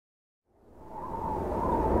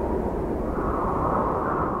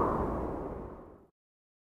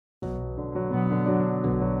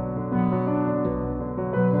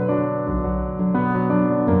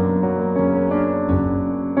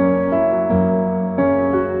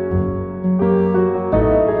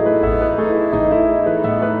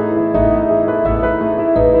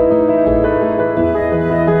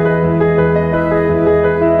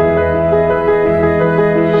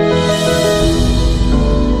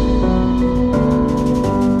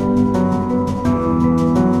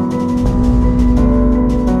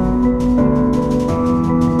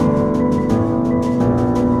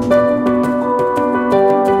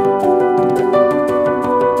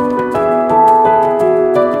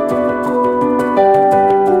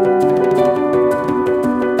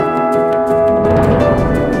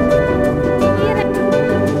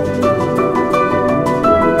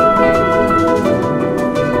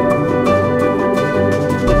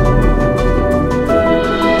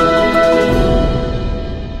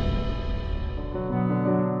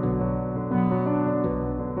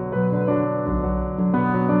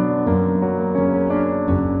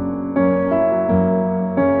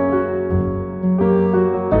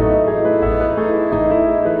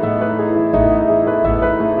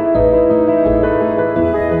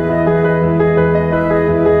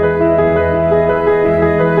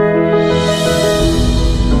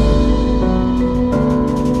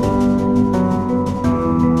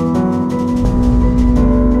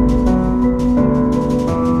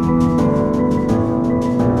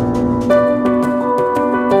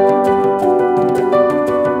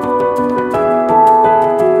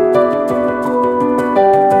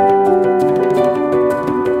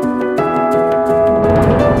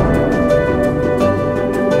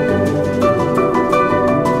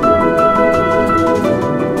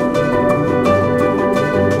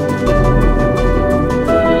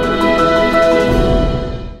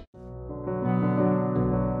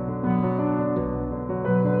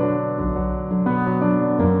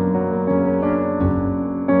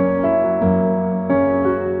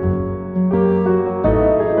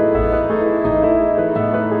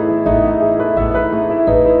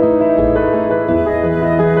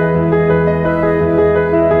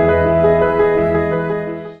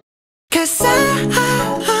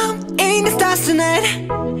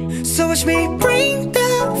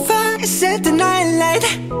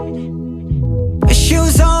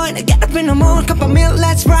up in the mood, cup of milk,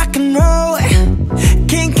 let's rock and roll.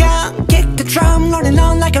 Kink out, kick the drum, rolling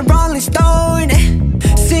on like a rolling stone.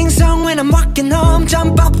 Sing song when I'm walking home,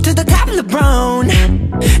 jump up to the top of the brown.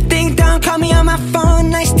 Ding dong, call me on my phone,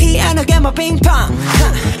 nice tea and I'll get my ping pong.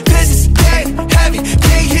 This is getting heavy,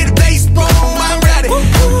 can't hear the bass, boom, I'm ready.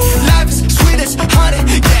 Life is sweet as honey,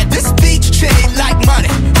 yeah, this beat chain like money.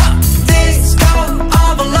 This go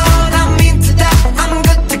overload, I'm into that, I'm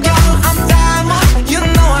good to go, I'm diamond, you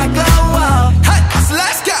know I glow. Hey, so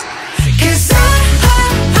let's go. 'Cause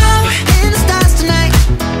I'm in the stars tonight,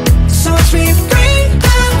 so watch me bring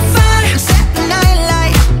the fire, set the night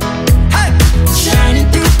light. Hey, shining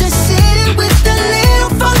through the city with a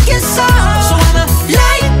little funky soul. So I'ma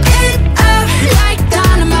light it up like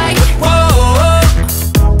dynamite.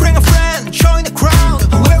 Whoa, bring a friend, join the crowd,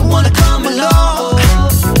 whoever wanna come along.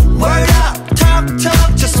 Word up, talk,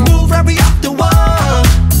 just move right up the wall.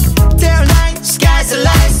 They're light, skies are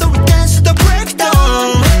light, so we dance to the breakdown.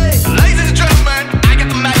 Ladies and gentlemen, I got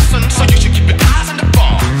the medicine, so you should keep your eyes on the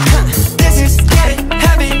ball. This is getting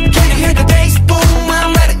heavy, can you hear the bass? Boom,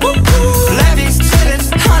 I'm ready. Life is sweet as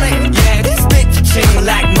honey, yeah, this beat chain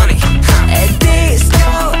like money. This go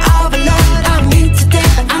overload, I'm into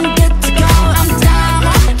that, I'm good to go, I'm down,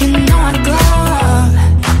 you know I glow.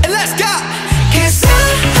 And let's go. 'Cause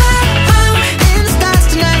I'm in the stars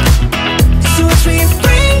tonight, so watch me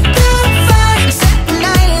bring the fire, set the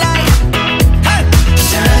night light. Hey,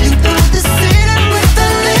 shining through the city with a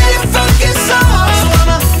little funky soul. So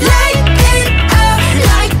I'ma light it up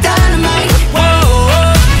like dynamite. Whoa,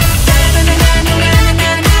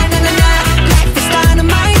 na-na-na-na-na-na-na-na-na-na. Life is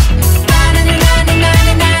dynamite.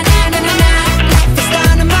 Na-na-na-na-na-na-na-na-na-na. Life is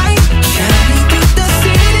dynamite. Shining through the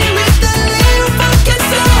city with a little funky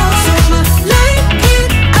soul. So I'ma light it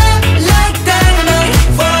up like dynamite.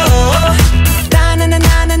 Whoa,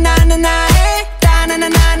 da-na-na-na-na-na-na-na, eh.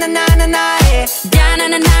 Da-na-na-na-na-na-na-na, eh.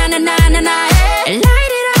 Da-na-na-na-na-na-na, eh.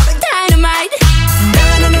 Light it up like dynamite.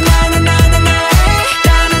 Da-na-na-na-na-na-na, eh.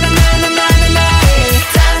 Da-na-na-na-na-na-na, eh.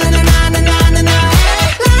 Da-na-na-na-na-na-na, eh.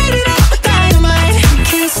 Light it up like dynamite.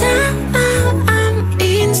 'Cause I'm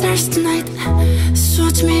in stars tonight, so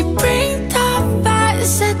watch me bring the fire,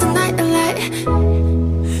 set the night alight.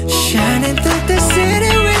 Shining through the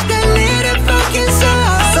city with a little fucking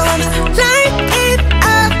soul. So I'ma light it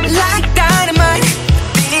up like dynamite.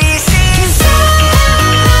 This is so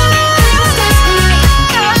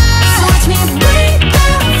watch me bring the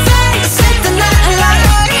fire, set the night alight.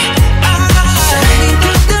 Shining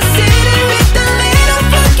through the city with a little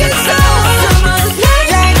fucking soul. So I'ma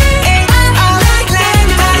light it up like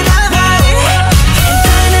dynamite.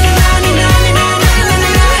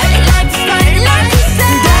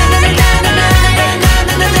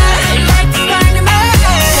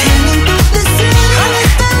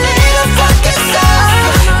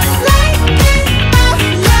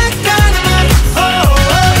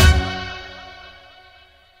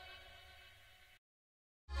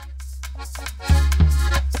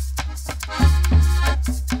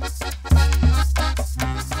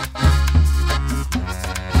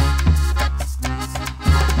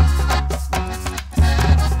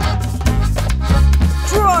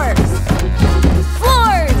 Drawers,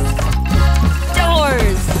 floors,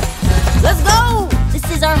 doors. Let's go! This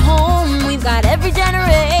is our home, we've got every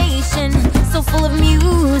generation. So full of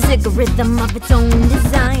music, a rhythm of its own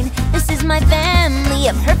design. This is my family,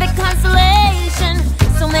 a perfect constellation.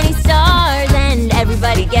 So many stars and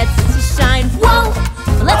everybody gets to shine. Whoa!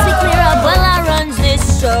 Let's be clear, Abuela runs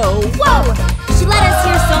this show. Whoa! She let us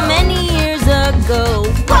here so many years ago.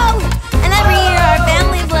 Whoa! And every year our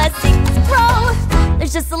family blessings grow.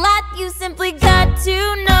 There's just a lot you simply got to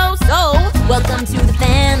know. So, welcome to the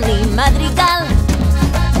family Madrigal,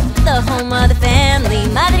 the home of the family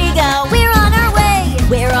Madrigal. We're on our way,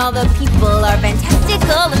 where all the people are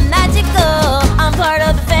fantastical and magical. I'm part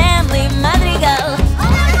of the family Madrigal. Oh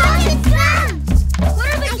my gosh, it's drums! What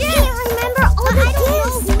are the gifts? I can't remember all the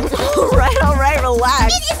gifts. All right, relax.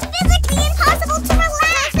 It is physically impossible to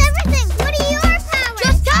relax. Everything. What are your powers?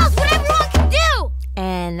 Just tell us what everyone can do.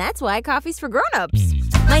 And that's why coffee's for grown-ups.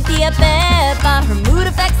 My tia Peppa, her mood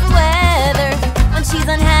affects the weather. When she's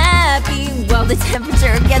unhappy, well, the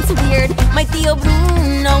temperature gets weird. My Theo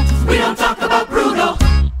Bruno, We don't talk about Bruno.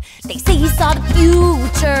 they say he saw the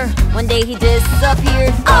future. One day he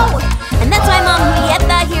disappeared. Oh, and that's why Mom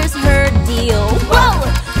Julieta, here's her deal. Whoa,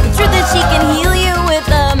 the truth is she can heal you with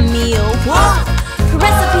a meal. Whoa, her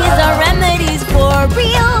recipes are remedies for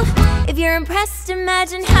real. If you're impressed,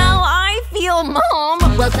 imagine how I feel, Mom.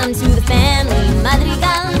 Welcome to the family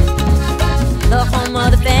Madrigal, the home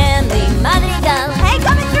of the family Madrigal. Hey,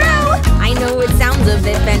 coming through! I know it sounds a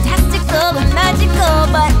bit fantastical and magical,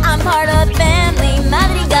 but I'm part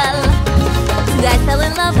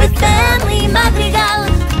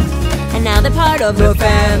part of the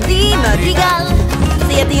family Madrigal.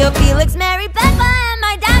 See, Tío Felix married Pepa, and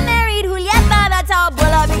my dad married Julieta. That's how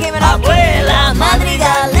Abuela became an Abuela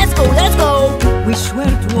Madrigal. Let's go, let's go. We swear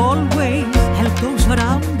to always help those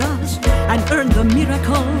around us and earn the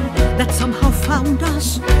miracle that somehow found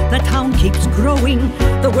us. The town keeps growing,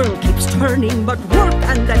 the world keeps turning, but work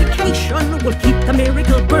and dedication will keep the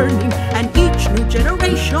miracle burning, and each new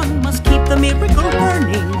generation must keep the miracle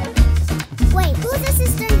burning. Wait, who's a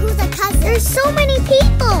sister and who's a cousin? There's so many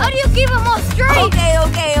people. How do you keep them all straight?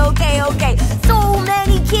 Okay. So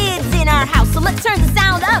many kids in our house, so let's turn the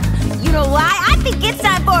sound up. You know why? I think it's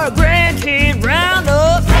time for a grandkid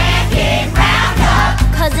roundup. Grandkid roundup.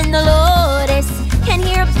 Cousin Dolores can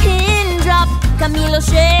hear a pin drop. Camilo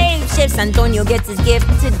shapeshifts. Antonio gets his gift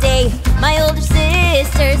today. My older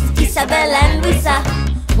sisters, Isabella and Luisa.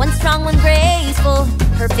 One strong, one graceful,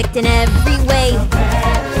 perfect in every way.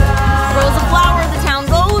 Grows a flower, the town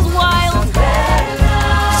goes wild.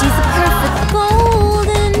 She's a perfect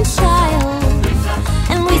golden child.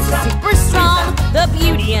 And Luisa's super strong, the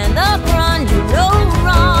beauty and the brawn do no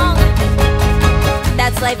wrong.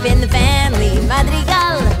 That's life in the family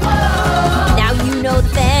Madrigal. Now you know the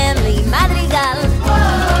family Madrigal,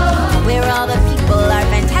 where all the people are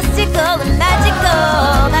fantastical and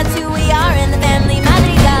magical. That's who we are in the family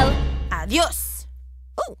Madrigal. Adios.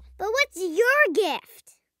 Ooh. But what's your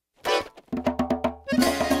gift?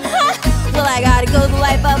 Well, I gotta go the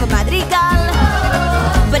life of a Madrigal,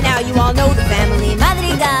 but now you all know the family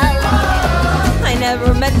Madrigal. I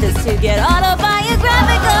never meant this to get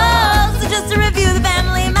autobiographical, so just to review the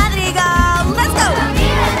family Madrigal. Let's go!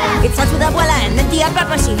 It starts with Abuela and then Tia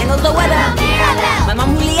Pepa, she handles the weather. My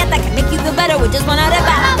mom Julieta can make you feel better with just one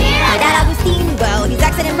arepa. My dad Agustin, well, he's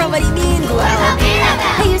accident prone, but he means well.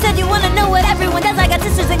 Hey, you said you wanna know what everyone does. I got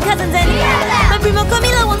sisters and cousins, and my primo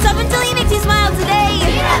Camilo won't stop until he makes you smile today.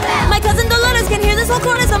 My cousin Dolores can hear this whole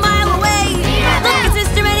chorus a mile away. Look at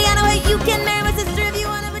Sister Mariana, hey, you can marry my sister if you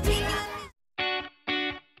wanna, between you and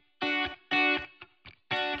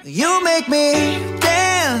me. You make me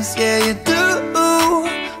dance, yeah you do.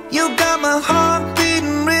 You got my heart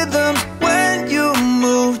beating rhythms when you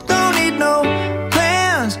move. Don't need no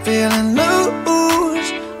plans, feeling no